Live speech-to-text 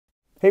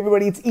Hey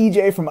everybody, it's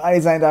EJ from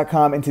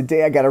EYEDESYN.com, and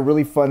today I got a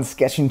really fun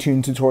Sketch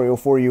Toon tutorial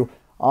for you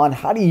on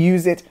how to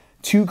use it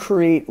to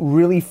create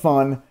really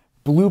fun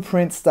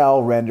blueprint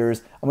style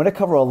renders. I'm going to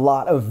cover a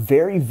lot of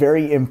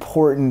very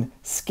important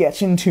Sketch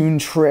Toon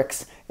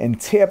tricks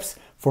and tips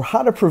for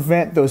how to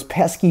prevent those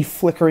pesky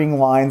flickering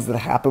lines that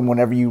happen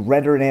whenever you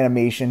render an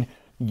animation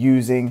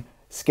using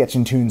Sketch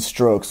Toon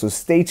strokes. So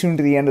stay tuned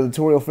to the end of the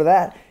tutorial for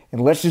that,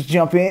 and let's just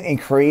jump in and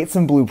create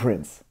some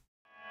blueprints.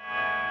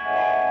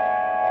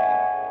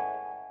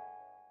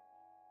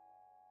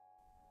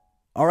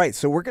 All right,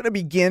 so we're going to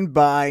begin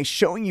by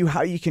showing you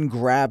how you can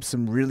grab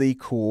some really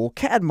cool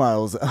CAD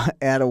models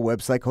at a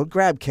website called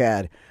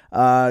GrabCAD.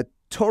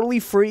 Totally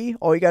free.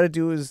 All you got to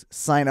do is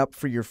sign up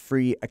for your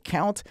free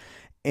account.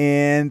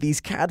 And these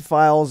CAD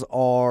files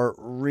are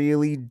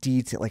really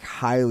detailed, like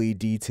highly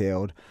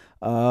detailed.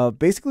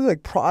 Basically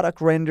like product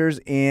renders,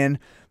 and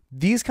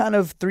these kind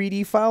of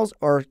 3D files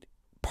are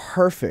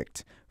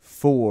perfect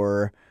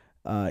for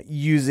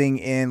using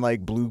in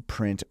like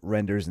blueprint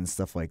renders and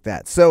stuff like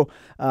that. So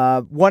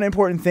one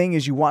important thing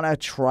is you want to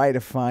try to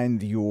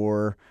find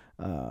your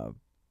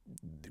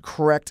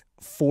correct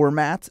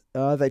format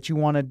that you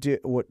want to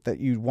do, that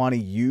you want to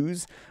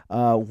use.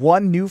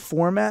 One new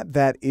format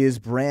that is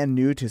brand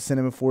new to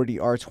Cinema 4D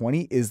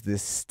R20 is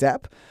this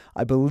step.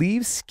 I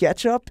believe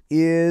SketchUp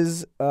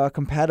is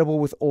compatible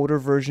with older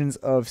versions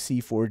of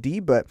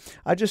C4D, but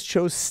I just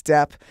chose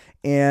step,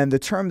 and the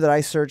term that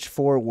I searched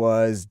for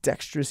was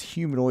dexterous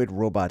humanoid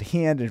robot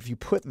hand. And if you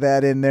put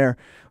that in there,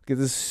 we get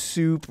this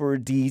super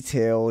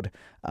detailed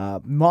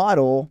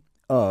model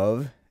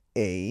of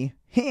a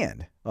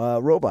hand.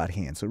 Robot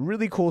hand. So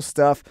really cool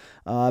stuff.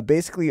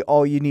 Basically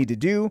all you need to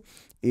do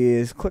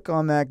is click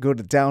on that, go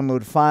to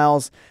download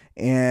files,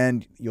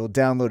 and you'll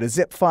download a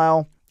zip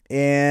file.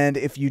 And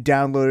if you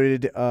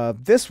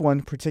downloaded this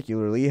one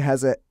particularly, it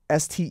has a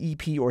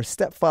STEP or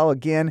step file,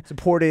 again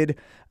supported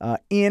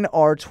in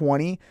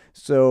R20.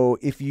 So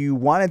if you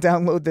want to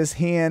download this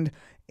hand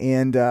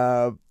and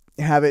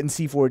have it in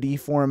C4D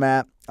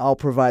format, I'll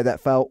provide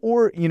that file.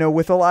 Or, you know,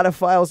 with a lot of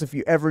files, if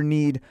you ever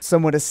need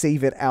someone to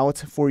save it out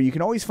for you, you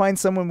can always find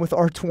someone with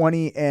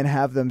R20 and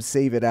have them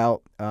save it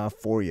out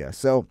for you.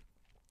 So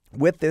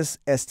with this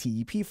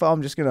STEP file,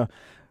 I'm just going to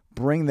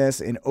bring this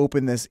and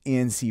open this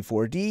in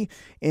C4D.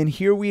 And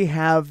here we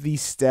have the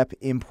step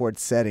import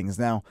settings.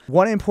 Now,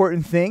 one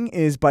important thing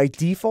is by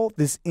default,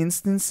 this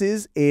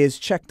instances is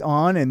checked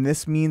on. And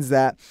this means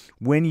that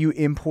when you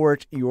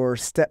import your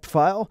step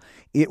file,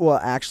 it will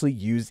actually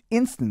use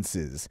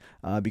instances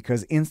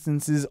because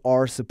instances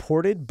are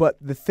supported. But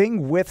the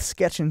thing with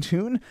Sketch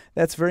Toon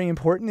that's very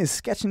important is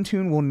Sketch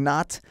Toon will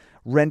not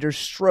render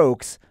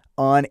strokes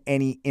on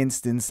any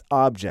instance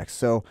objects.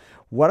 So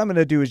what I'm going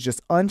to do is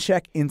just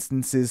uncheck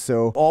instances,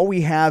 so all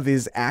we have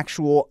is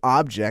actual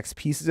objects,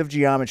 pieces of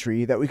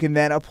geometry that we can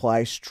then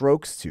apply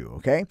strokes to,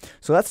 okay?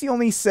 So that's the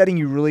only setting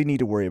you really need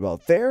to worry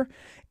about there.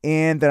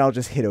 And then I'll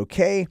just hit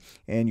OK,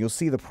 and you'll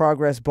see the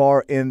progress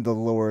bar in the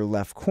lower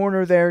left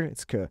corner there.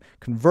 It's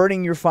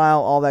converting your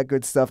file, all that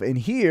good stuff. And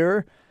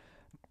here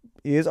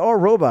is our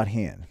robot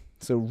hand.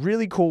 So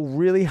really cool,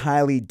 really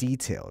highly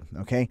detailed,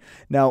 okay?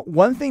 Now,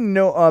 one thing to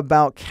know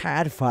about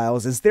CAD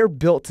files is they're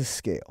built to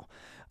scale.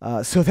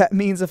 So that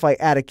means if I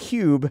add a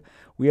cube,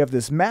 we have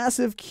this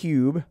massive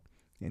cube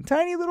and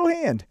tiny little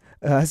hand.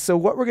 So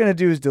what we're going to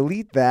do is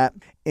delete that.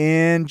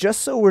 And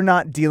just so we're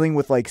not dealing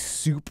with like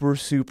super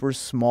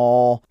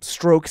small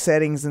stroke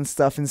settings and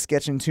stuff in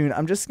Sketch Toon,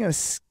 I'm just going to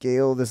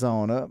scale this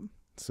on up.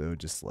 So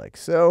just like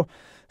so.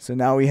 So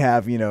now we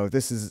have, you know,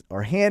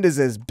 our hand is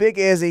as big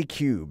as a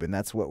cube, and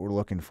that's what we're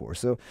looking for.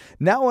 So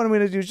now what I'm going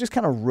to do is just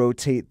kind of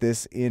rotate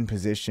this in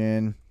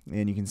position.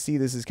 And you can see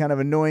this is kind of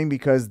annoying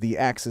because the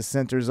axis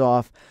center's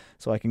off.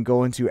 So I can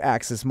go into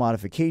axis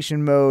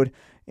modification mode,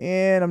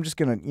 and I'm just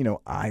going to, you know,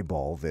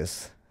 eyeball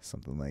this,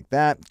 something like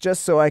that,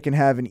 just so I can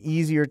have an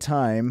easier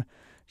time.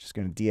 Just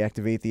going to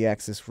deactivate the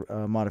axis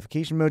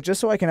modification mode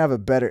just so I can have a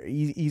better,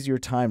 easier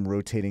time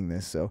rotating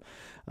this. So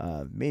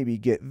maybe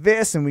get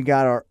this, and we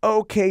got our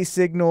OK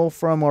signal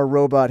from our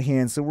robot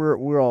hand. So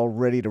we're all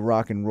ready to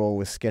rock and roll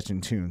with Sketch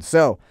Toon.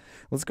 So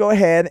let's go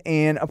ahead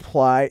and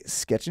apply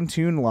Sketch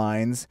Toon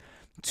lines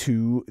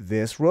to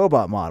this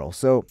robot model.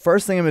 So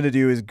first thing I'm going to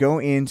do is go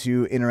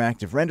into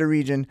interactive render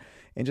region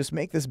and just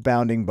make this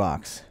bounding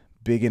box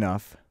big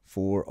enough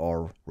for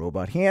our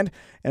robot hand.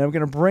 And I'm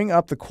going to bring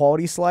up the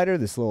quality slider,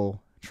 this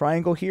little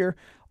triangle here,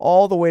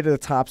 all the way to the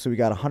top, so we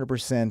got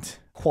 100%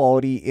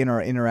 quality in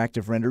our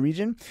interactive render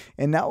region.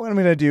 And now what I'm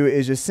going to do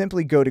is just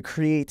simply go to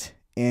create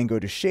and go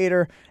to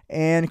shader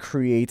and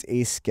create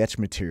a sketch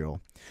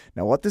material.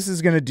 Now what this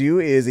is going to do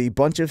is a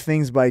bunch of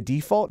things by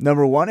default.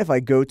 Number one, if I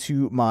go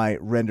to my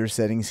render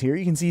settings here,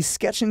 you can see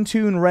Sketch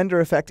Toon render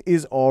effect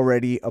is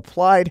already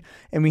applied,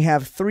 and we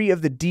have 3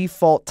 of the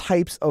default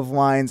types of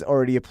lines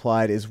already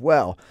applied as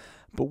well.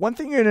 But one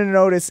thing you're going to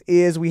notice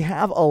is we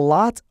have a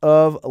lot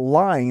of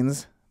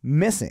lines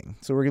missing.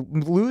 So we're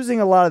losing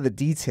a lot of the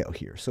detail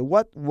here. So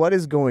what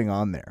is going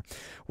on there?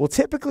 Well,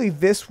 typically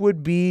this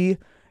would be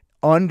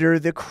under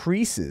the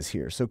creases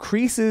here. So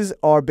creases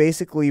are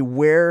basically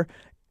where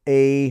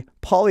a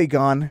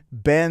polygon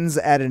bends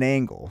at an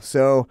angle.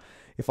 So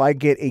if I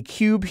get a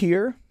cube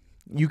here,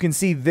 you can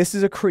see this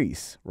is a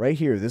crease right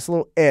here, this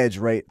little edge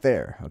right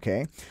there,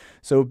 okay?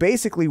 So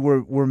basically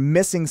we're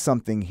missing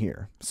something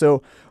here.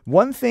 So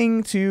one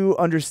thing to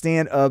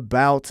understand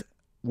about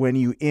when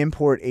you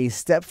import a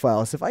step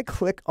file is if I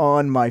click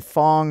on my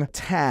Phong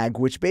tag,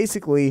 which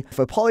basically if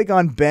a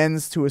polygon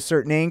bends to a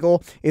certain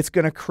angle, it's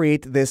going to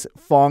create this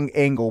Phong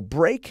angle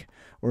break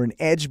or an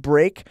edge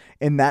break,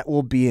 and that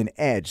will be an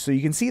edge. So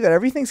you can see that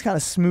everything's kind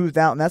of smoothed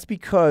out, and that's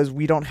because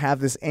we don't have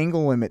this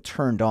angle limit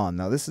turned on.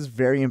 Now this is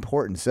very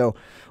important. So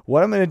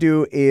what I'm going to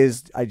do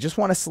is I just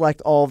want to select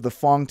all of the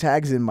Phong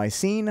tags in my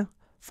scene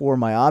for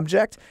my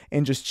object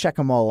and just check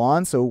them all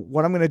on. So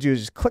what I'm going to do is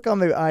just click on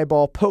the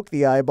eyeball, poke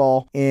the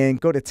eyeball, and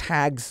go to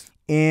tags.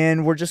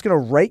 And we're just going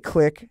to right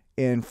click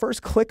and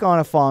first click on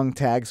a Phong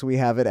tag so we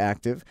have it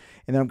active.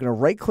 And then I'm going to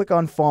right click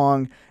on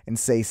Phong and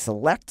say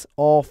select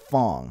all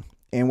Phong.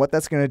 And what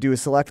that's going to do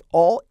is select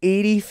all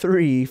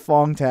 83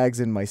 Phong tags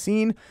in my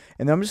scene.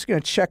 And then I'm just going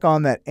to check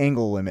on that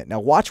angle limit. Now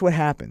watch what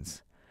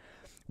happens.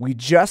 We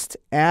just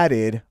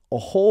added a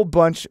whole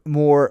bunch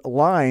more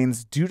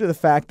lines due to the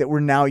fact that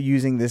we're now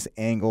using this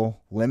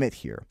angle limit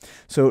here.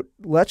 So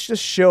let's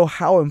just show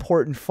how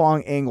important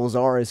Phong angles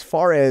are as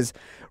far as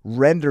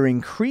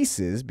rendering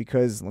creases,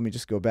 because let me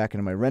just go back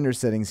into my render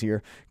settings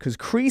here, because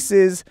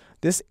creases,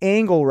 this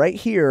angle right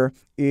here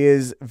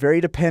is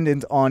very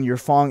dependent on your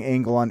Phong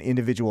angle on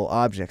individual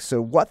objects.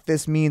 So what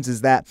this means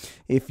is that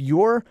if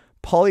your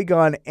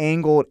polygon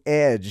angled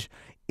edge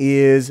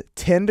is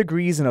 10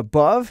 degrees and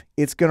above,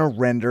 it's going to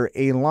render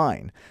a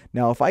line.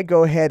 Now, if I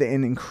go ahead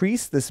and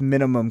increase this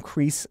minimum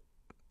crease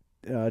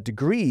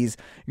degrees,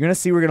 you're going to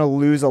see we're going to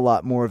lose a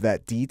lot more of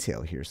that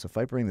detail here. So if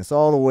I bring this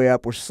all the way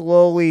up, we're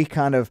slowly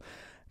kind of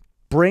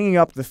bringing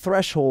up the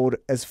threshold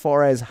as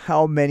far as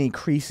how many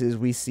creases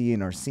we see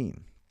in our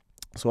scene.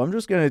 So I'm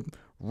just going to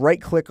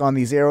right click on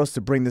these arrows to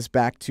bring this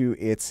back to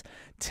its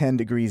 10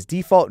 degrees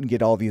default and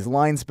get all these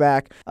lines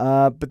back.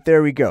 But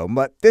there we go.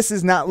 But this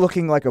is not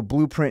looking like a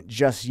blueprint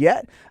just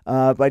yet.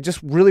 But I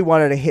just really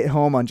wanted to hit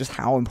home on just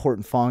how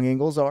important Phong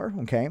angles are,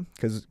 okay?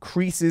 Because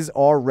creases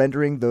are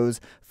rendering those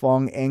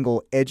Phong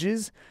angle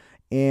edges.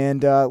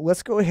 And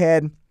let's go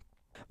ahead.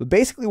 But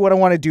basically what I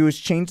want to do is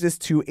change this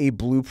to a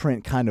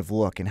blueprint kind of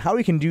look. And how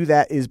we can do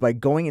that is by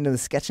going into the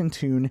Sketch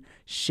Toon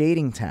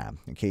shading tab.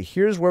 Okay,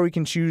 here's where we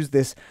can choose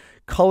this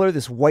color,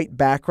 this white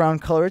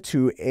background color,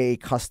 to a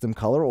custom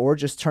color, or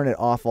just turn it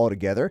off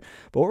altogether.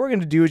 But what we're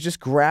going to do is just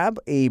grab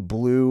a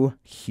blue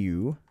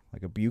hue,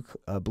 like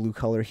a blue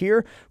color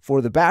here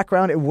for the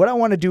background. And what I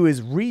want to do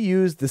is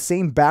reuse the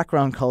same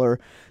background color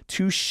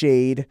to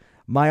shade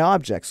my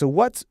object. So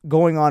what's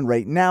going on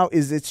right now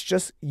is it's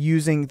just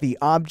using the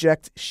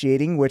object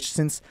shading, which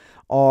since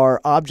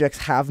our objects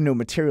have no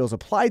materials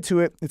applied to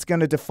it, it's going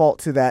to default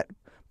to that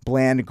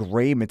bland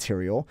gray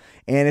material,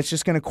 and it's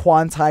just going to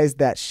quantize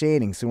that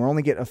shading. So we're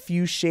only getting a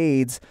few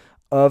shades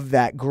of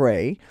that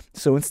gray.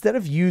 So instead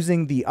of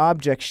using the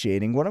object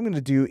shading, what I'm going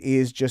to do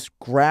is just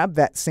grab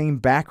that same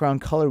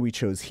background color we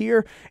chose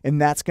here,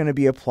 and that's going to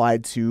be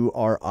applied to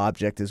our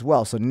object as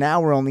well. So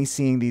now we're only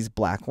seeing these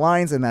black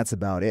lines, and that's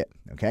about it.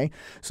 Okay.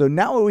 So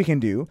now what we can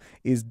do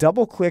is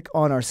double click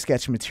on our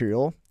sketch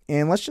material,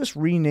 and let's just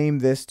rename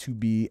this to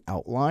be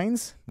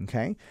outlines.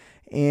 Okay.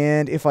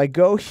 And if I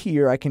go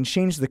here, I can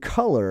change the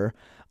color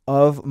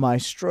of my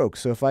stroke.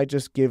 So if I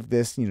just give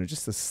this,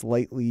 just a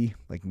slightly,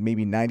 like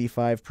maybe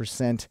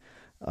 95%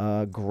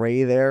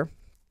 gray there.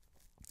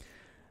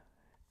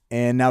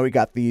 And now we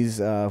got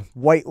these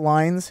white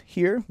lines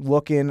here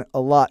looking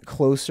a lot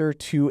closer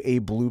to a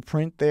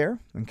blueprint there,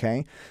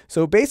 okay?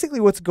 So basically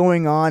what's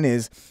going on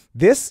is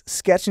this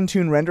Sketch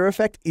Toon render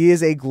effect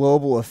is a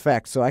global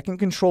effect. So I can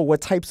control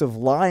what types of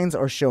lines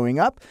are showing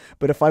up,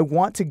 but if I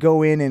want to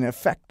go in and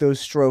affect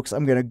those strokes,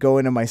 I'm going to go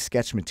into my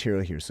sketch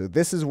material here. So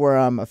this is where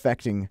I'm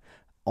affecting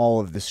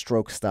all of the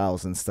stroke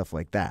styles and stuff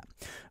like that.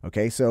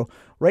 Okay, so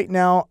right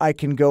now I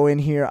can go in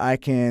here, I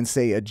can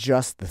say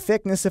adjust the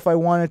thickness if I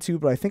wanted to,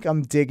 but I think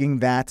I'm digging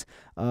that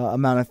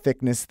amount of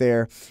thickness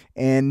there.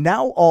 And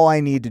now all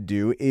I need to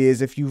do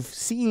is, if you've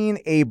seen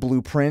a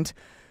blueprint,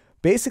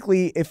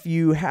 basically if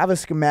you have a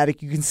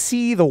schematic, you can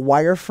see the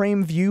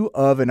wireframe view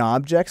of an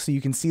object. So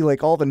you can see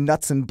like all the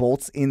nuts and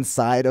bolts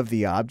inside of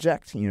the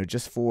object,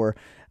 just for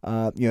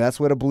that's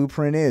what a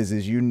blueprint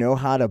is you know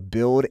how to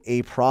build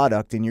a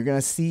product, and you're going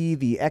to see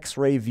the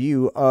X-ray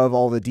view of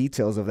all the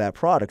details of that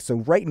product. So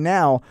right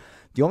now,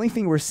 the only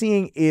thing we're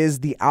seeing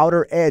is the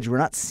outer edge. We're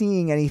not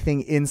seeing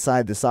anything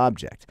inside this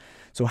object.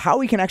 So how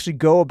we can actually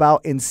go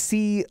about and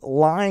see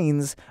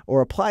lines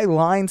or apply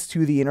lines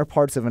to the inner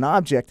parts of an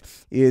object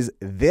is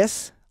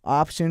this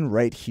option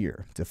right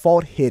here,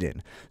 default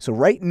hidden. So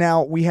right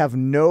now we have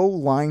no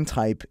line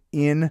type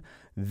in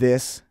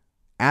this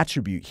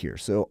attribute here.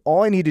 So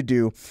all I need to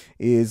do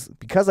is,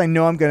 because I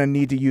know I'm going to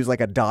need to use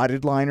like a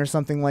dotted line or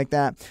something like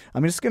that,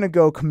 I'm just going to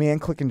go command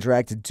click and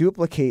drag to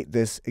duplicate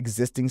this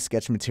existing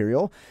sketch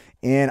material,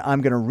 and I'm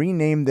going to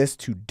rename this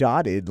to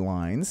dotted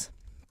lines.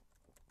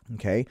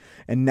 Okay,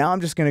 and now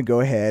I'm just going to go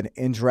ahead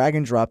and drag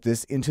and drop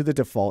this into the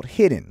default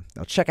hidden.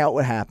 Now check out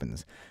what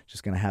happens.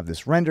 Just going to have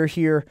this render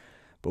here,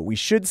 but we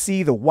should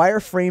see the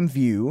wireframe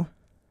view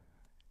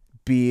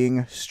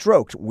being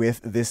stroked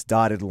with this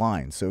dotted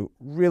line. So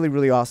really,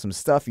 really awesome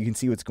stuff. You can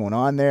see what's going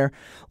on there.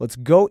 Let's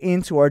go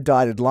into our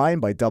dotted line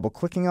by double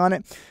clicking on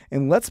it,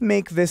 and let's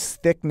make this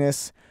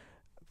thickness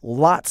a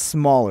lot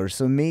smaller,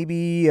 so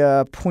maybe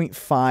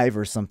 0.5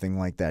 or something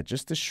like that,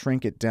 just to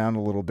shrink it down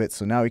a little bit.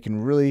 So now we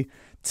can really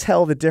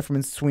tell the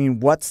difference between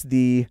what's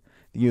the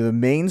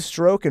main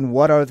stroke and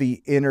what are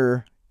the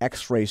inner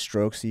X-ray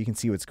strokes, so you can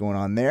see what's going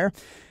on there.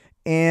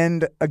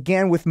 And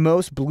again, with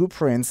most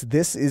blueprints,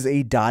 this is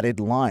a dotted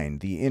line.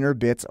 The inner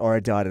bits are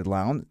a dotted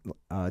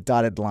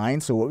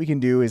line. So what we can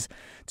do is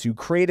to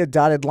create a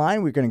dotted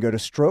line, we're going to go to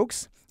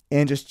strokes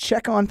and just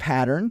check on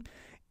pattern.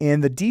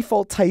 And the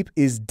default type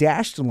is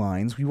dashed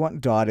lines. We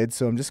want dotted,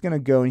 so I'm just going to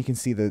go and you can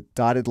see the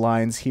dotted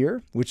lines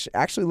here, which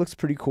actually looks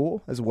pretty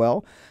cool as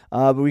well.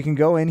 But we can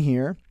go in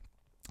here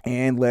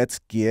and let's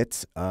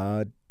get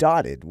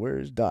dotted.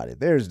 Where's dotted?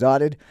 There's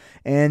dotted.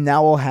 And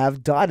now we'll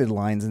have dotted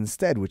lines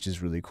instead, which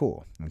is really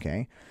cool.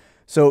 Okay.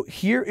 So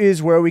here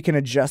is where we can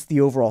adjust the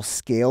overall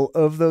scale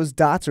of those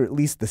dots, or at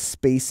least the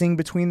spacing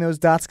between those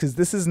dots, because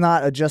this is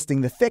not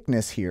adjusting the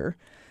thickness here.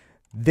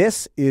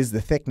 This is the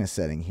thickness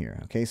setting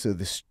here. Okay, so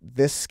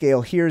this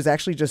scale here is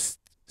actually just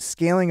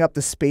scaling up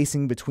the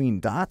spacing between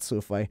dots. So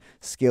if I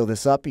scale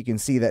this up, you can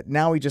see that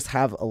now we just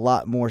have a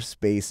lot more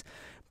space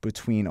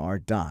between our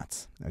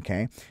dots.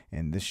 Okay,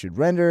 and this should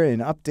render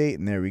and update,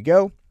 and there we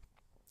go.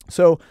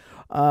 So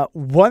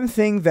one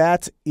thing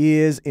that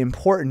is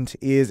important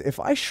is if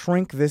I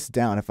shrink this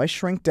down, if I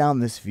shrink down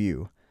this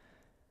view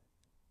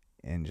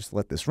and just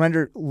let this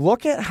render,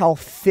 look at how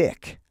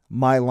thick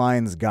my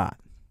lines got.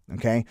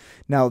 Okay,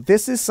 now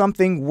this is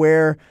something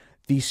where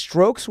the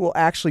strokes will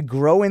actually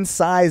grow in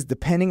size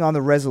depending on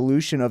the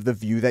resolution of the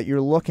view that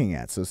you're looking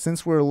at. So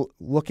since we're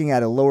looking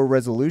at a lower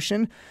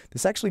resolution,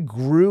 this actually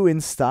grew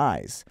in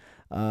size,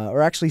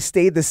 or actually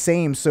stayed the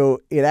same. So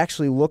it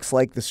actually looks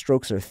like the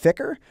strokes are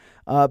thicker.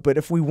 But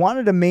if we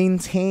wanted to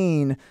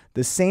maintain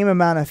the same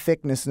amount of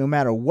thickness no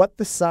matter what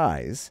the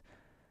size,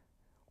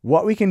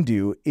 what we can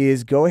do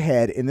is go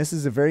ahead, and this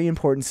is a very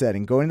important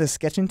setting, go into the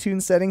Sketch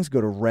Toon settings, go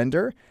to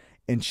Render,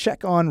 and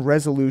check on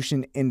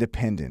resolution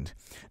independent.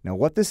 Now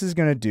what this is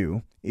going to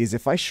do is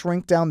if I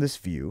shrink down this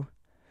view,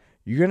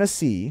 you're going to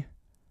see,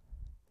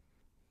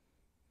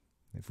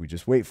 if we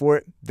just wait for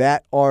it,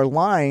 that our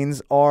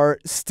lines are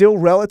still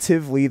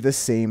relatively the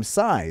same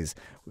size.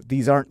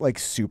 These aren't like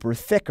super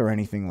thick or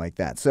anything like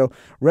that. So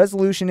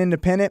resolution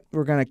independent,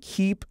 we're going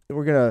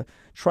to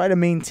try to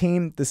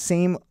maintain the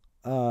same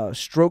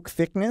stroke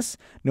thickness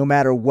no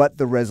matter what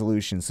the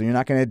resolution. So you're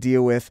not going to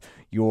deal with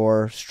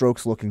your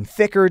strokes looking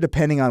thicker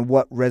depending on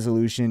what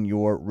resolution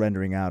you're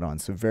rendering out on.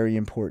 So very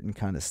important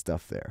kind of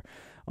stuff there.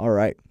 All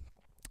right.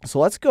 So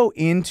let's go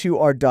into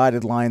our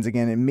dotted lines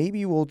again, and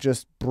maybe we'll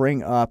just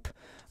bring up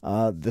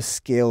the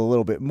scale a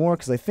little bit more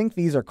because I think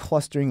these are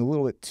clustering a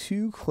little bit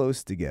too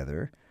close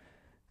together.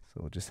 So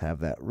we'll just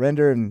have that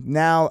render, and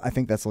now I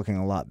think that's looking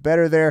a lot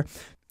better there.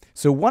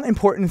 So one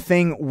important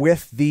thing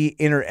with the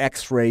inner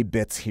X-ray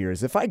bits here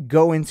is if I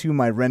go into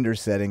my render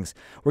settings,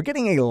 we're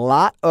getting a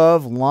lot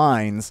of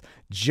lines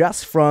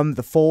just from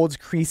the folds,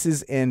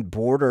 creases, and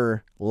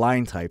border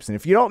line types. And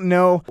if you don't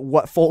know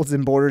what folds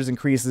and borders and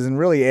creases and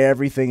really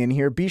everything in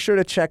here, be sure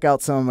to check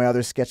out some of my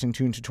other Sketch Toon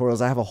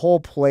tutorials. I have a whole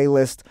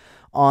playlist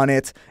on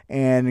it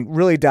and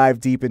really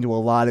dive deep into a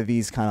lot of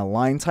these kind of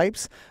line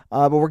types.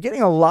 But we're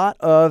getting a lot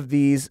of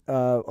these,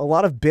 a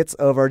lot of bits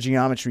of our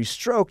geometry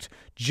stroked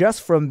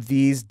just from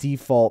these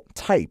default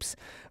types.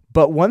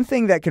 But one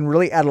thing that can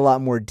really add a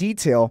lot more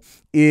detail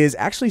is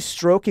actually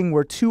stroking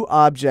where two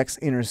objects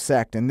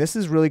intersect. And this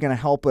is really going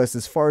to help us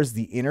as far as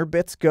the inner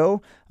bits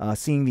go,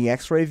 seeing the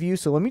X-ray view.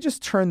 So let me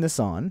just turn this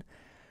on.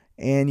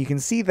 And you can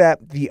see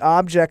that the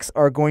objects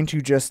are going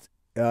to just,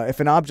 if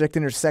an object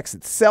intersects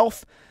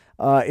itself,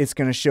 it's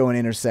going to show an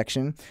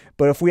intersection.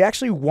 But if we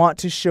actually want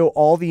to show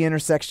all the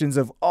intersections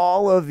of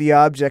all of the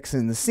objects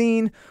in the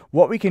scene,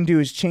 what we can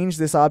do is change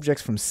this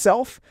object from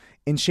self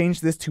and change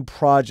this to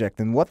project.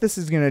 And what this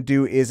is going to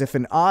do is if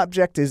an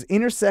object is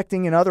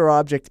intersecting another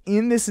object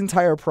in this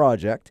entire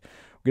project,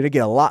 we're going to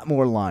get a lot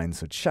more lines.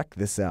 So check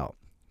this out.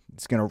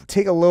 It's going to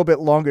take a little bit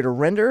longer to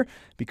render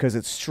because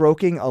it's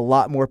stroking a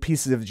lot more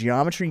pieces of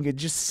geometry. You can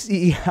just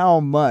see how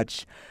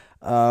much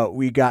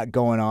we got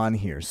going on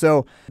here.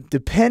 So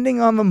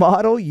depending on the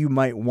model, you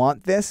might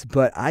want this,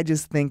 but I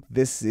just think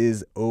this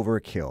is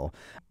overkill.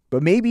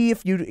 But maybe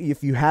if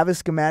you have a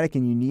schematic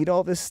and you need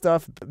all this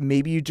stuff,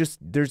 maybe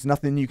there's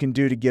nothing you can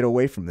do to get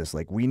away from this.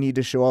 Like, we need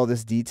to show all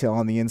this detail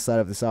on the inside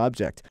of this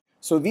object.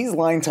 So these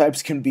line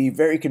types can be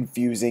very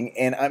confusing,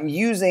 and I'm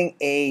using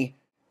a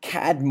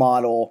CAD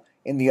model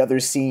in the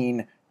other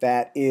scene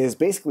that is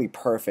basically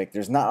perfect.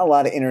 There's not a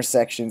lot of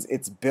intersections.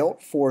 It's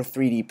built for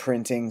 3D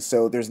printing,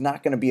 so there's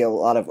not going to be a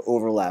lot of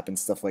overlap and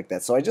stuff like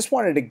that. So I just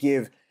wanted to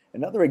give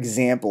another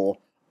example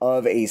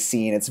of a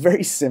scene. It's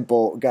very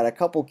simple. Got a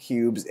couple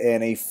cubes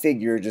and a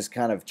figure just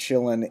kind of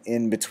chilling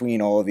in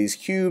between all of these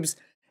cubes.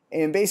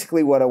 And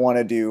basically what I want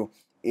to do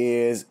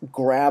is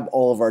grab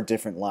all of our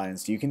different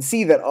lines. You can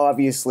see that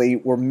obviously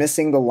we're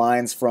missing the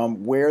lines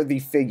from where the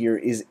figure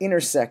is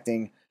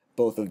intersecting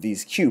both of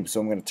these cubes. So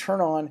I'm going to turn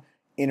on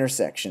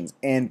intersections,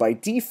 and by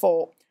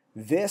default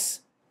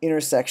this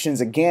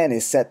intersections again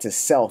is set to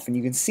self, and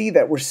you can see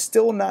that we're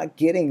still not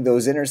getting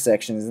those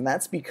intersections, and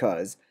that's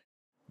because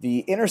the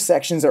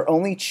intersections are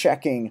only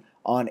checking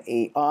on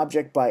a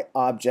object by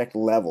object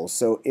level.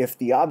 So if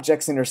the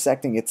object's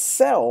intersecting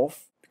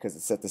itself, because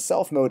it's set to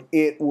self mode,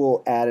 it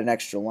will add an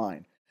extra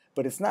line.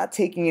 But it's not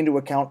taking into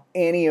account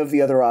any of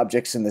the other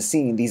objects in the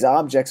scene. These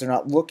objects are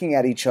not looking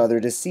at each other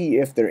to see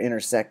if they're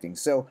intersecting.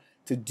 So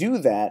to do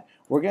that,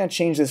 we're going to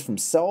change this from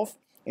self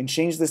and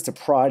change this to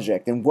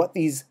project. And what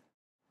these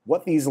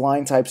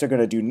line types are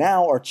going to do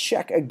now are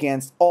check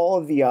against all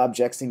of the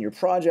objects in your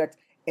project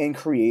and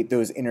create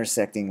those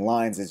intersecting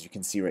lines. As you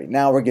can see right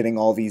now, we're getting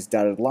all these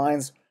dotted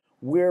lines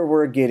where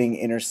we're getting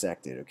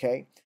intersected,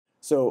 okay?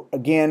 So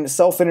again,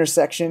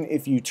 self-intersection,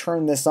 if you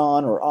turn this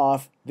on or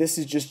off, this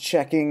is just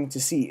checking to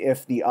see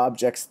if the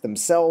objects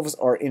themselves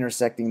are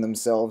intersecting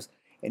themselves,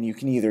 and you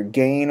can either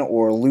gain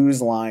or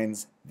lose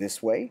lines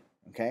this way,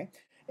 okay?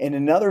 And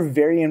another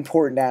very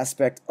important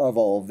aspect of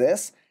all of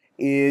this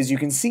is you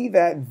can see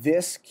that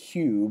this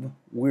cube,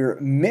 we're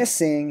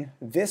missing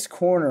this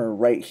corner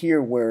right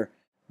here where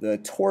the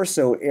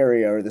torso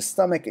area or the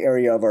stomach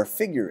area of our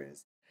figure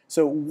is.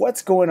 So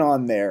what's going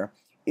on there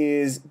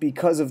is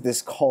because of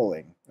this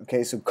culling.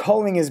 Okay, so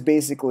culling is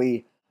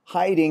basically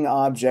hiding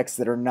objects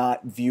that are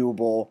not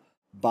viewable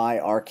by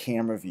our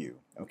camera view.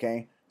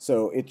 Okay,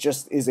 so it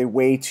just is a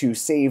way to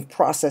save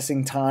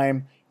processing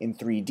time in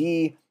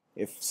 3D.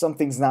 If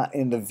something's not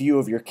in the view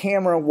of your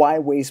camera, why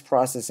waste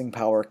processing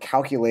power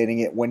calculating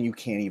it when you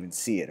can't even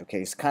see it?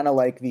 Okay, it's kind of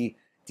like the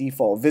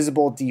default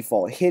visible,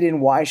 default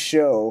hidden. Why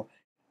show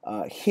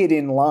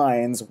hidden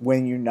lines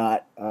when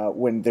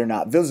when they're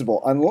not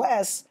visible,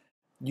 unless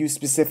you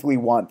specifically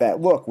want that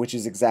look, which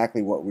is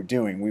exactly what we're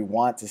doing. We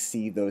want to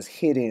see those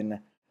hidden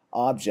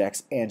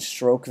objects and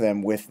stroke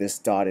them with this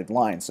dotted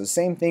line. So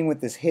same thing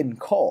with this hidden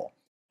cull.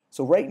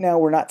 So right now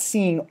we're not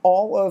seeing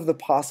all of the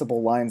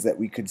possible lines that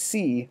we could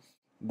see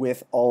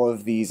with all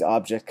of these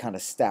objects kind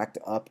of stacked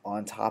up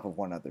on top of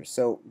one another.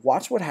 So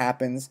watch what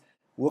happens.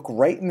 Look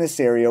right in this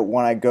area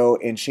when I go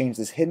and change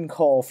this hidden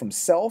cull from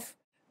self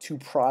to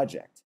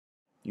project.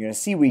 You're going to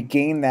see we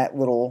gain that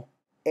little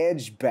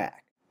edge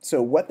back.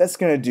 So what that's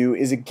going to do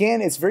is,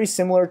 again, it's very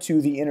similar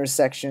to the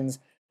intersections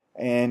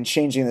and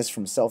changing this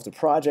from self to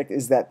project,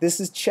 is that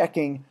this is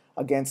checking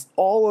against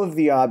all of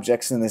the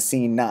objects in the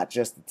scene, not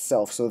just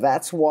itself. So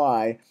that's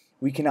why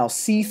we can now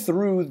see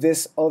through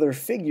this other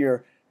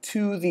figure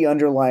to the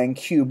underlying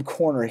cube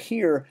corner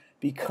here,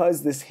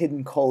 because this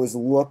hidden cull is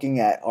looking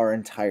at our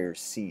entire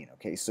scene.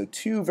 Okay, so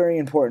two very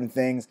important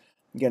things.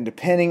 Again,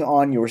 depending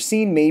on your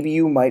scene, maybe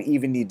you might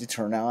even need to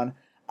turn on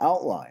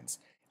outlines.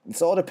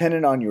 It's all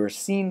dependent on your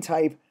scene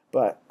type,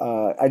 but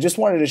I just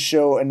wanted to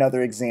show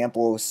another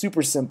example,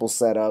 super simple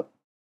setup,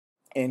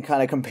 and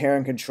kind of compare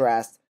and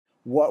contrast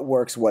what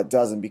works, what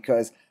doesn't,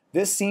 because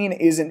this scene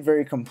isn't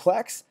very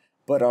complex,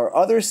 but our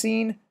other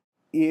scene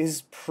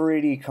is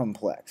pretty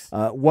complex.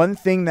 One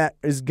thing that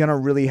is going to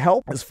really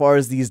help as far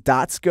as these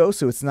dots go,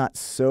 so it's not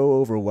so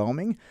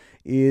overwhelming,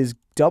 is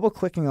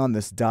double-clicking on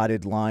this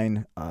dotted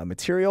line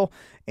material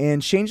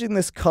and changing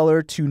this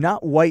color to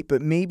not white,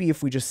 but maybe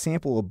if we just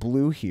sample a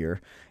blue here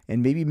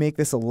and maybe make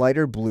this a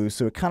lighter blue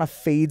so it kind of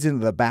fades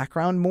into the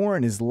background more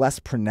and is less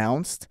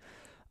pronounced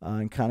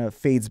and kind of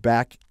fades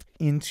back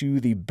into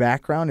the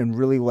background and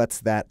really lets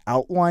that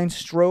outline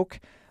stroke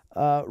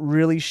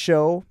really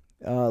show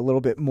a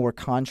little bit more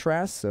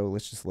contrast. So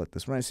let's just let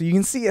this run. So you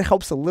can see it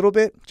helps a little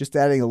bit, just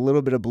adding a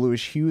little bit of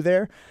bluish hue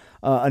there.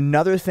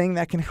 Another thing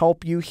that can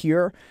help you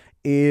here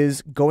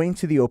is going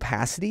to the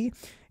opacity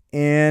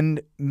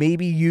and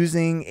maybe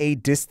using a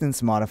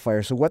distance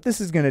modifier. So what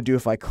this is going to do,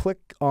 if I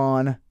click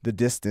on the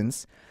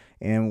distance,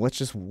 and let's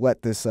just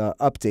let this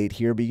update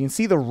here, but you can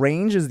see the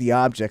range is the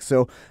object.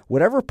 So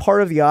whatever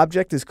part of the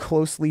object is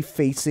closely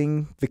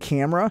facing the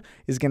camera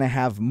is going to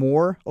have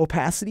more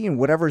opacity, and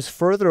whatever is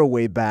further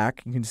away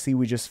back, you can see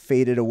we just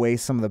faded away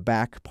some of the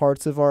back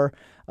parts of our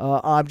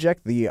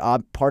object. The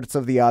parts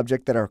of the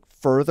object that are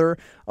further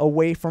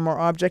away from our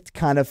object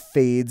kind of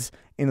fades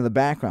into the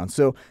background.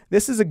 So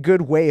this is a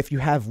good way, if you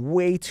have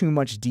way too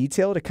much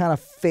detail, to kind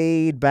of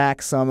fade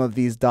back some of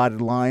these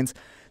dotted lines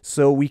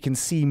so we can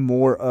see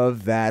more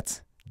of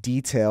that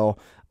detail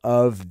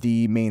of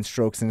the main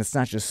strokes, and it's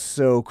not just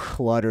so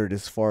cluttered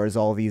as far as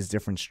all these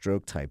different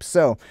stroke types.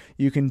 So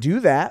you can do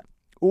that,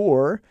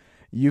 or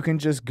you can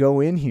just go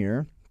in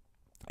here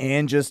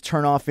and just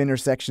turn off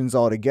intersections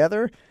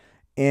altogether,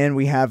 and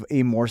we have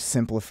a more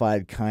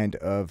simplified kind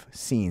of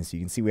scene. So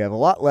you can see we have a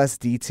lot less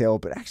detail,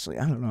 but actually,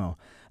 I don't know.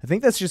 I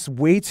think that's just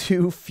way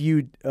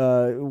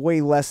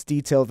less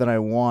detail than I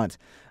want.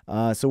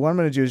 So what I'm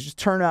going to do is just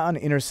turn on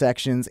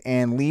intersections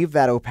and leave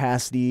that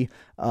opacity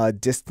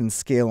distance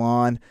scale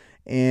on.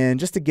 And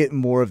just to get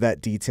more of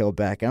that detail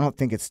back, I don't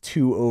think it's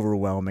too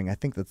overwhelming. I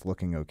think that's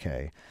looking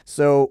okay.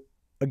 So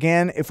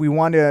again, if we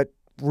want to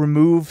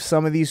remove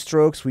some of these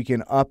strokes, we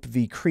can up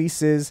the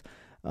creases,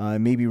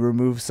 maybe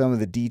remove some of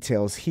the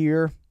details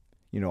here,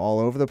 all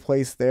over the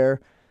place there.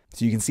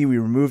 So you can see we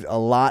removed a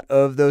lot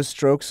of those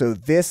strokes. So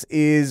this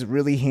is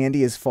really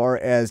handy as far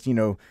as,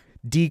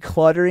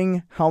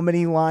 decluttering how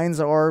many lines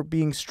are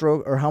being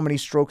stroked or how many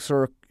strokes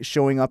are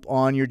showing up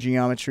on your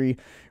geometry.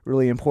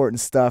 Really important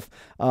stuff.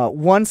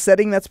 One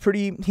setting that's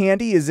pretty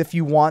handy is if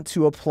you want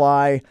to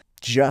apply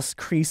just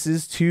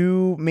creases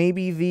to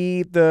maybe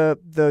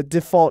the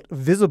default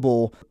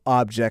visible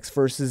objects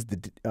versus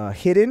the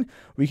hidden.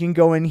 We can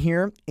go in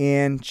here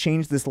and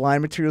change this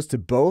line materials to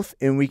both,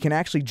 and we can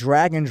actually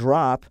drag and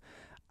drop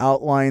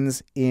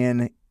outlines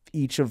in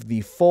each of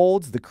the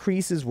folds, the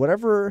creases,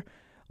 whatever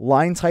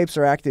line types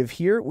are active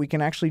here. We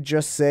can actually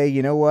just say,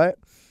 you know what,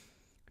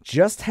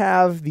 just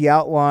have the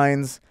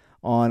outlines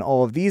on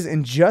all of these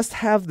and just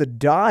have the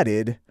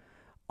dotted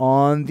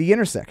on the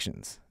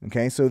intersections.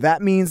 Okay, so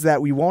that means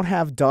that we won't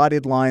have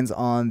dotted lines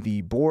on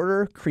the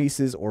border,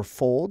 creases, or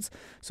folds.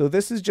 So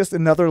this is just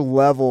another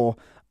level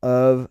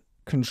of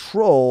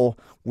control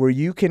where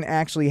you can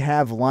actually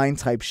have line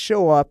types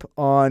show up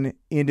on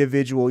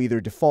individual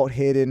either default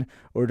hidden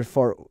or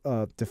default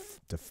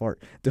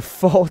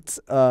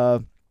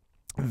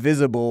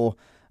visible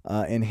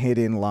and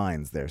hidden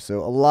lines there. So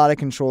a lot of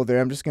control there.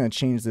 I'm just going to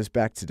change this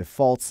back to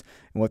defaults.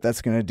 And what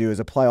that's going to do is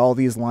apply all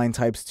these line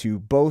types to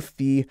both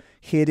the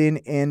hidden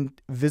and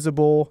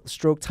visible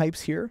stroke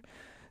types here.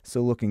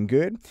 So looking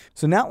good.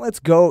 So now let's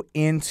go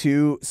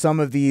into some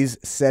of these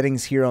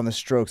settings here on the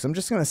strokes. I'm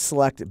just going to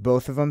select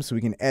both of them so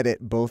we can edit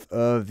both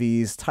of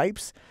these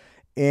types.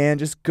 And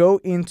just go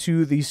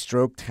into the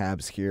stroke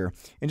tabs here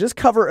and just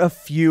cover a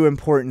few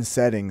important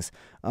settings.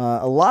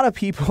 A lot of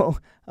people,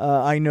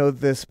 I know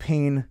this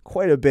pain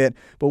quite a bit,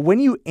 but when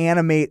you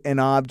animate an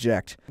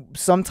object,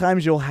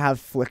 sometimes you'll have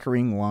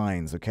flickering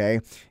lines, okay?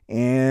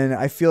 And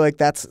I feel like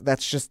that's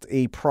just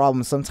a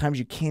problem. Sometimes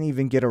you can't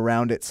even get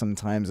around it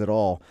sometimes at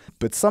all.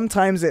 But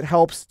sometimes it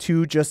helps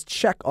to just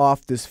check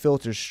off this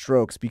filter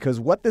strokes, because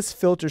what this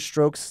filter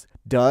strokes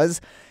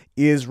does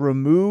is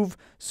remove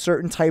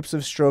certain types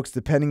of strokes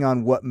depending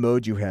on what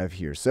mode you have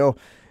here. So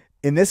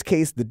in this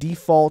case, the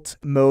default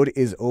mode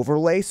is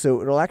overlay,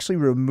 so it'll actually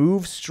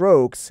remove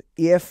strokes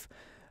if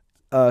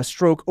a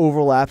stroke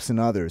overlaps in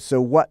others.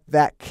 So what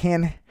that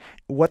can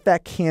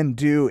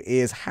do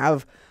is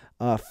have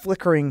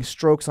flickering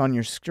strokes on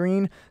your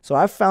screen. So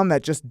I've found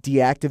that just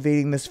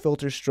deactivating this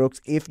filter strokes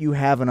if you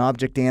have an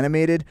object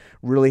animated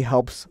really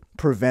helps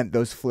prevent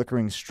those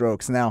flickering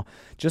strokes. Now,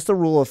 just a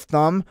rule of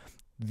thumb,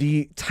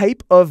 the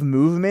type of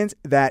movement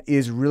that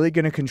is really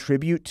going to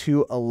contribute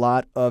to a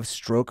lot of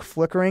stroke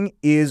flickering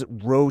is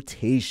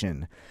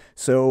rotation.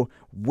 So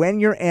when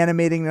you're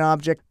animating an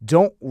object,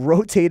 don't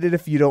rotate it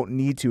if you don't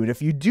need to. And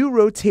if you do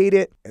rotate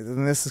it,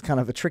 and this is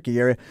kind of a tricky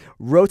area,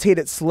 rotate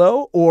it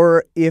slow,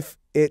 or if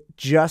it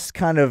just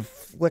kind of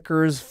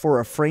flickers for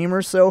a frame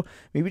or so,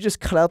 maybe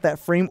just cut out that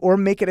frame or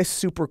make it a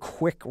super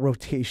quick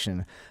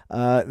rotation.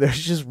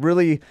 There's just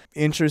really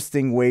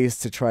interesting ways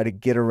to try to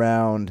get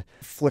around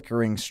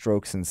flickering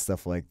strokes and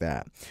stuff like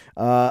that.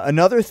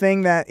 Another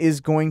thing that is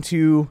going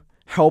to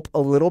help a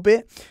little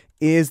bit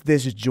is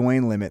this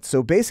join limit.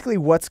 So basically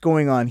what's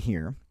going on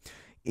here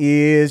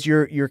is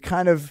you're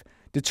kind of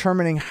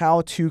determining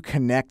how to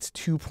connect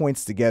 2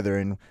 points together.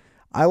 And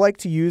I like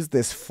to use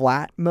this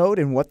flat mode,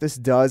 and what this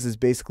does is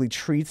basically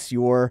treats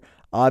your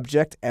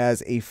object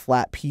as a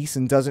flat piece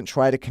and doesn't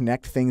try to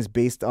connect things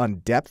based on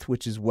depth,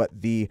 which is what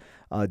the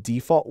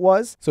default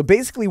was. So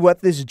basically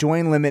what this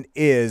join limit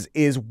is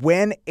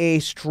when a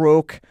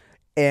stroke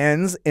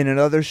ends and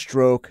another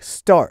stroke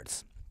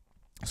starts.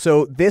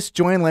 So this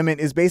join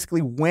limit is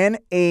basically when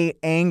an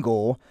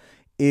angle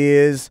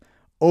is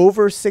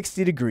over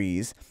 60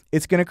 degrees,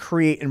 it's going to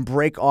create and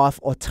break off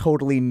a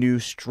totally new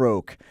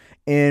stroke.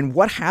 And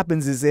what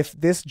happens is if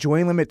this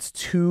join limit's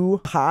too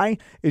high,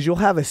 is you'll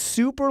have a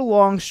super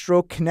long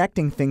stroke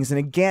connecting things. And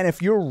again,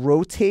 if you're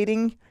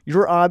rotating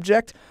your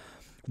object,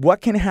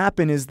 what can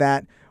happen is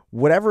that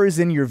whatever is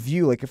in your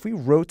view, like if we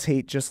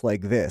rotate just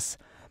like this,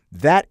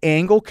 that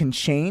angle can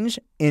change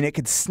and it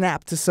could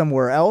snap to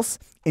somewhere else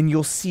and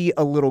you'll see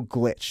a little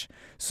glitch.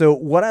 So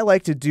what I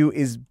like to do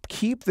is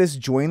keep this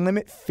join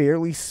limit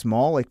fairly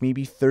small, like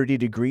maybe 30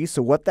 degrees.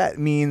 So what that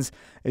means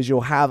is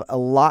you'll have a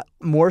lot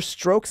more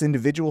strokes,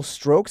 individual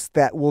strokes,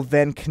 that will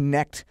then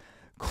connect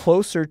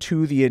closer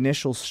to the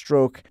initial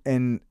stroke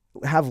and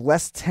have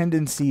less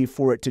tendency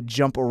for it to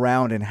jump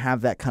around and have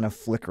that kind of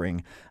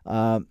flickering.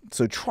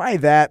 So try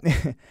that.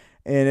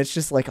 And it's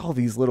just like all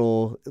these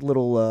little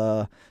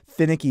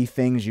finicky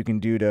things you can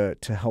do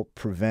to help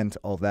prevent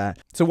all that.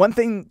 So one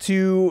thing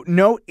to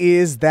note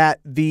is that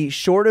the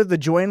shorter the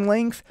join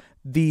length,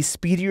 the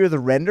speedier the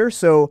render.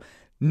 So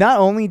not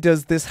only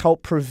does this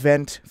help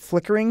prevent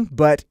flickering,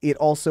 but it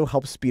also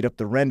helps speed up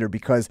the render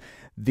because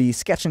the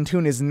Sketch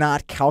Toon is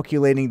not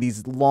calculating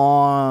these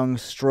long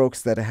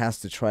strokes that it has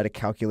to try to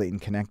calculate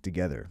and connect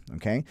together.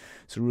 Okay,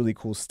 so really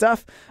cool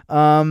stuff.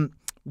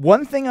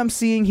 One thing I'm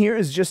seeing here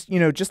is just,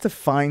 just to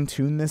fine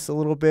tune this a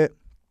little bit.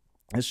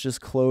 Let's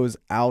just close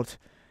out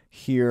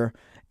here.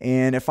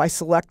 And if I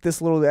select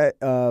this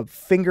little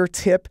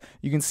fingertip,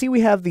 you can see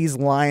we have these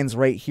lines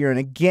right here. And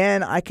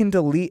again, I can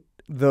delete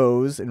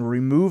those and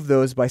remove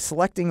those by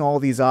selecting all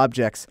these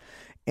objects.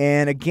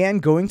 And again,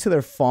 going to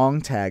their Fong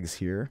tags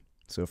here.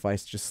 So if I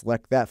just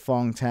select that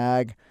Fong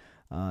tag,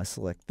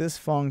 select this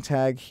Fong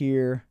tag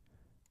here,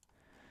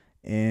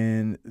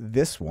 and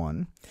this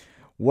one,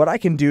 what I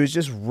can do is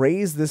just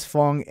raise this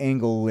Fong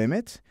angle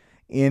limit,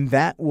 and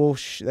that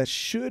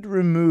should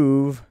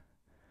remove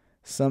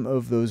some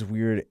of those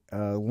weird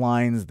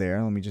lines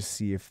there. Let me just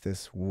see if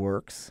this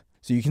works.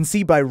 So you can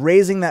see by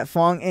raising that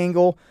Fong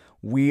angle,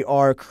 we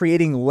are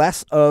creating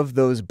less of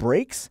those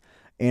breaks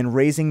and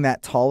raising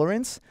that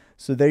tolerance.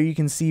 So there you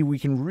can see we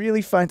can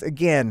really find,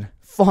 again,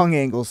 Fong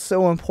angles,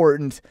 so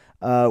important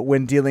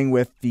when dealing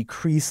with the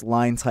crease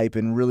line type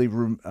and really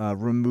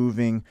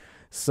removing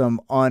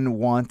some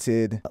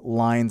unwanted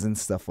lines and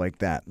stuff like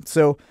that.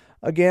 So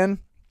again,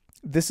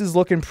 this is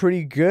looking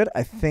pretty good.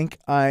 I think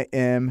I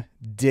am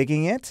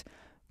digging it.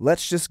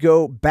 Let's just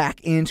go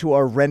back into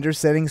our render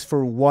settings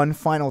for one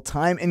final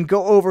time and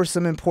go over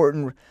some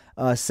important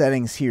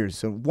settings here.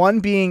 So one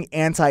being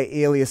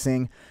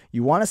anti-aliasing.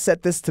 You want to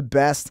set this to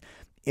best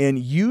and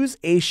use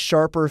a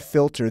sharper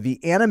filter. The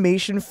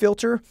animation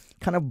filter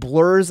kind of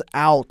blurs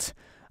out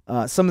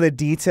some of the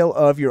detail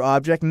of your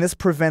object, and this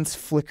prevents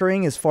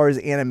flickering as far as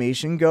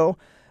animation goes.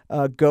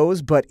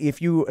 But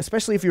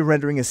especially if you're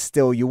rendering a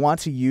still, you want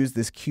to use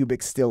this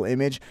cubic still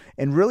image.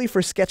 And really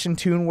for Sketch and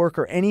Toon work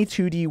or any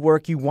 2D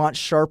work, you want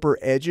sharper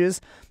edges.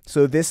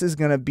 So this is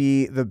going to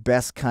be the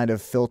best kind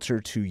of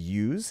filter to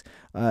use.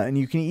 And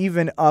you can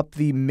even up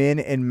the min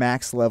and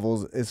max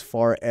levels as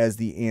far as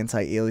the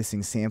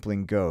anti-aliasing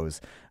sampling goes.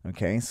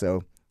 Okay,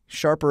 so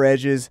sharper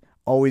edges,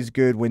 always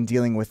good when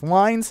dealing with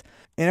lines.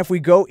 And if we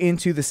go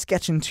into the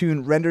Sketch and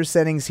Toon render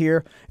settings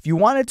here, if you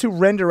wanted to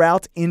render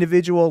out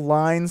individual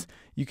lines,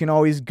 you can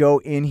always go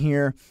in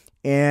here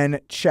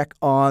and check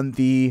on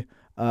the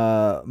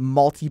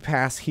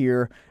multipass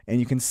here, and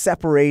you can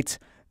separate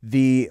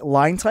the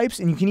line types,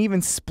 and you can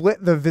even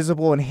split the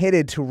visible and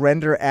hidden to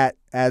render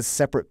as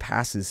separate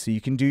passes. So you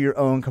can do your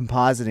own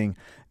compositing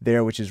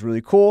there, which is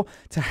really cool.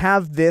 To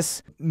have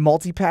this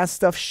multipass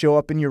stuff show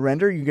up in your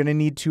render, you're going to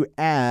need to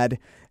add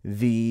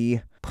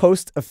the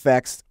post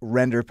effects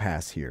render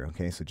pass here.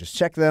 Okay, so just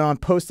check that on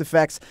post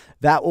effects.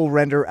 That will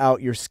render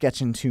out your Sketch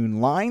and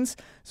Toon lines.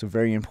 So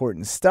very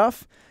important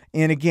stuff.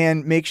 And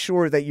again, make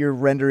sure that you're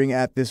rendering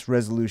at this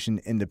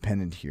resolution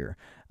independent here.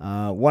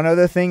 One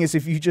other thing is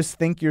if you just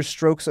think your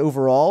strokes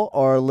overall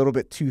are a little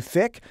bit too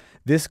thick,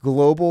 this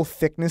global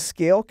thickness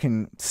scale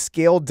can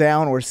scale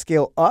down or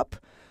scale up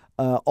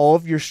all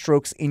of your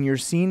strokes in your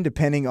scene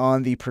depending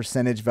on the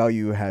percentage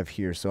value you have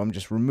here. So I'm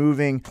just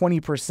removing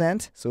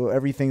 20%. So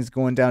everything's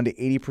going down to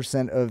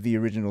 80% of the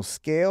original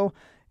scale.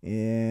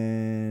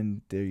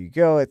 And there you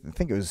go. I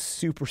think it was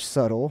super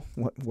subtle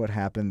what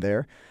happened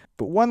there.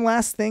 But one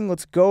last thing,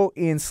 let's go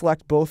and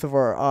select both of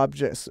our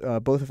objects,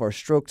 both of our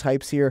stroke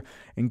types here,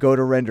 and go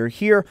to render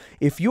here.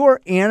 If you're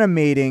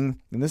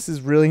animating, and this is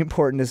really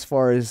important as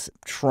far as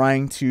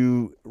trying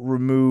to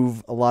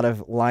remove a lot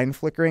of line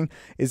flickering,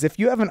 is if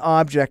you have an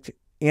object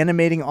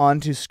animating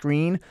onto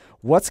screen,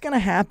 what's going to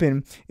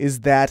happen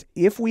is that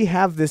if we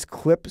have this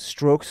clip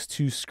strokes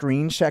to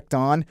screen checked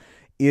on,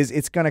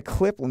 it's going to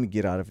clip. Let me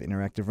get out of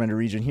interactive render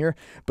region here.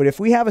 But if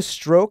we have a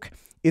stroke,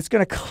 it's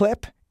going to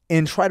clip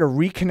and try to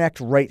reconnect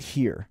right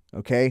here,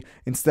 okay?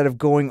 Instead of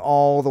going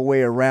all the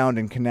way around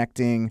and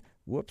connecting,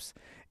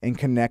 and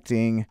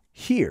connecting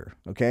here,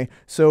 okay?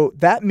 So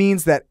that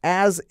means that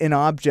as an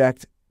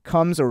object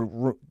comes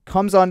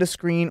onto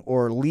screen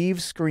or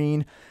leaves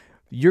screen,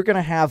 you're going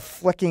to have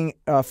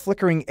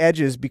flickering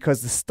edges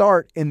because the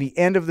start and the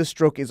end of the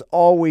stroke is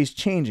always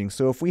changing.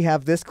 So if we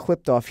have this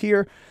clipped off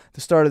here,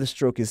 the start of the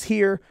stroke is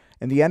here,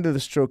 and the end of the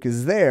stroke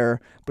is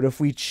there. But if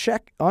we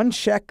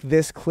uncheck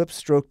this clip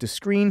stroke to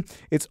screen,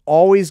 it's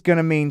always going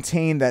to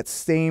maintain that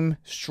same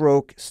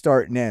stroke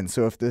start and end.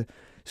 So if the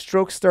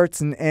stroke starts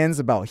and ends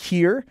about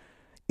here,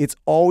 it's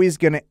always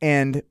going to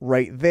end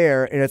right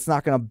there, and it's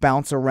not going to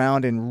bounce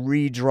around and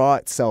redraw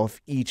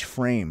itself each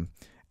frame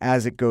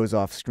as it goes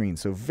off screen.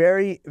 So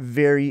very,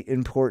 very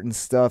important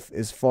stuff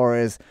as far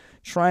as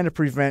trying to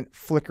prevent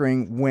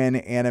flickering when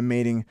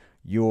animating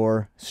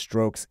your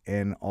strokes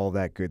and all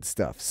that good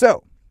stuff.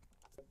 So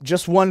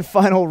just one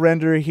final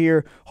render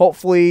here.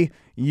 Hopefully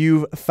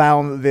you've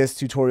found this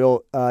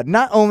tutorial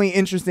not only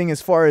interesting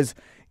as far as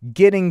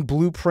getting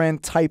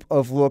blueprint type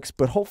of looks,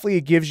 but hopefully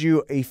it gives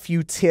you a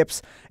few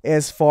tips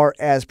as far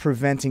as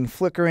preventing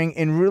flickering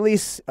and really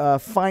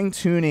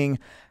fine-tuning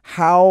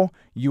how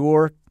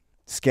your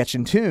Sketch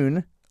and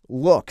Toon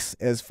looks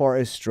as far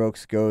as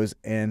strokes goes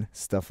and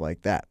stuff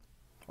like that.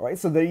 All right,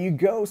 so there you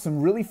go.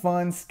 Some really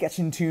fun Sketch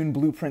and Toon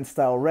blueprint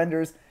style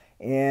renders,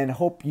 and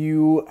hope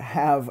you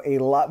have a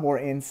lot more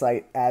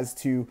insight as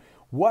to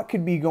what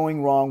could be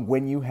going wrong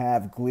when you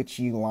have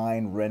glitchy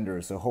line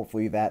renders. So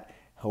hopefully that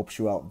helps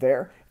you out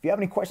there. If you have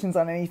any questions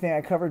on anything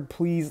I covered,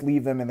 please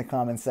leave them in the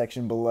comments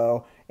section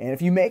below. And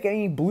if you make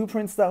any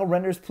blueprint style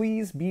renders,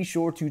 please be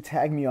sure to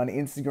tag me on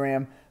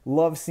Instagram.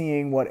 Love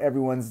seeing what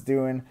everyone's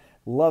doing.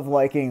 Love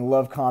liking,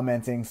 love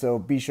commenting. So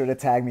be sure to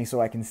tag me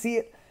so I can see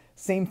it.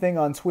 Same thing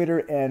on Twitter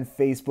and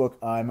Facebook.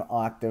 I'm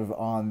active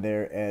on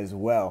there as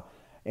well.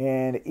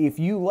 And if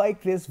you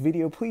like this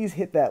video, please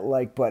hit that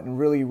like button.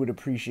 Really would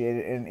appreciate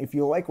it. And if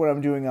you like what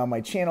I'm doing on my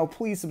channel,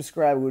 please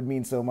subscribe. It would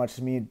mean so much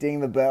to me.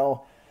 Ding the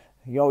bell.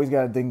 You always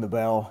got to ding the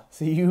bell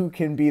so you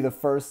can be the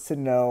first to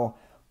know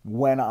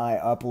when I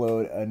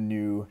upload a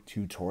new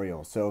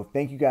tutorial. So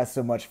thank you guys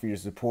so much for your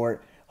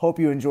support. Hope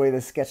you enjoy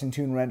this Sketch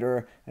Toon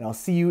renderer, and I'll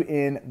see you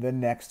in the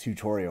next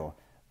tutorial.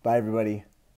 Bye, everybody.